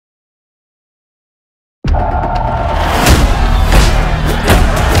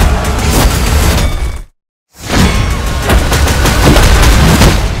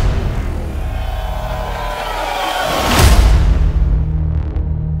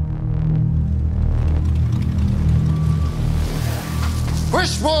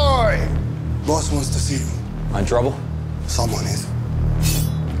Wish boy! Boss wants to see you. In trouble? Someone is.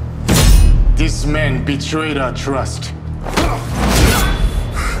 This man betrayed our trust.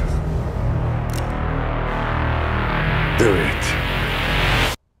 Do it.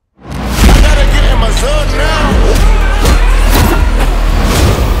 I gotta get in my zone now!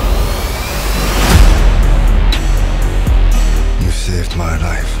 You saved my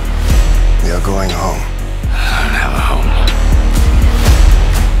life. We are going home. I don't have a home.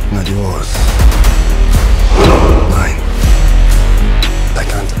 Not yours. Mine. I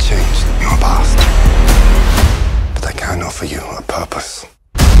can't change your past. But I can offer you a purpose.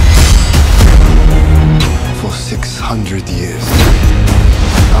 For 600 years,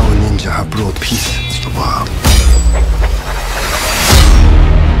 our ninja have brought peace to the world.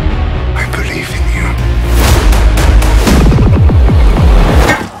 I believe in you.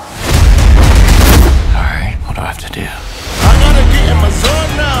 Alright, what do I have to do? I gotta get in my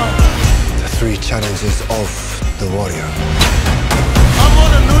zone now. The 3 challenges of the warrior. I'm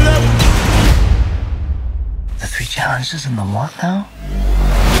on a new level. The 3 challenges and the what now?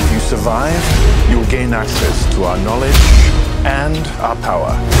 If you survive, you'll gain access to our knowledge and our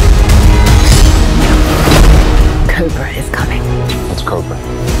power. Cobra is coming. What's Cobra?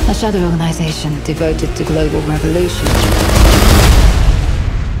 A shadow organization devoted to global revolution.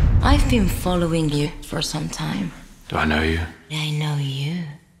 I've been following you for some time. Do I know you? I know you,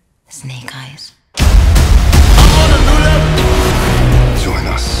 Snake Eyes. I'm on a new level. Join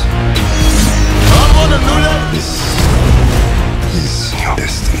us. I'm on a new level. This is your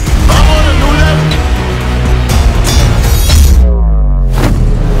destiny. I'm on a new level.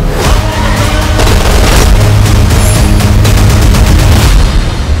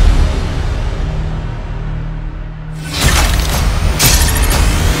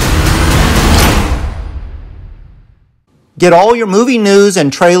 Get all your movie news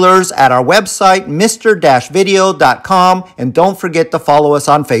and trailers at our website, mr-video.com, and don't forget to follow us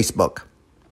on Facebook.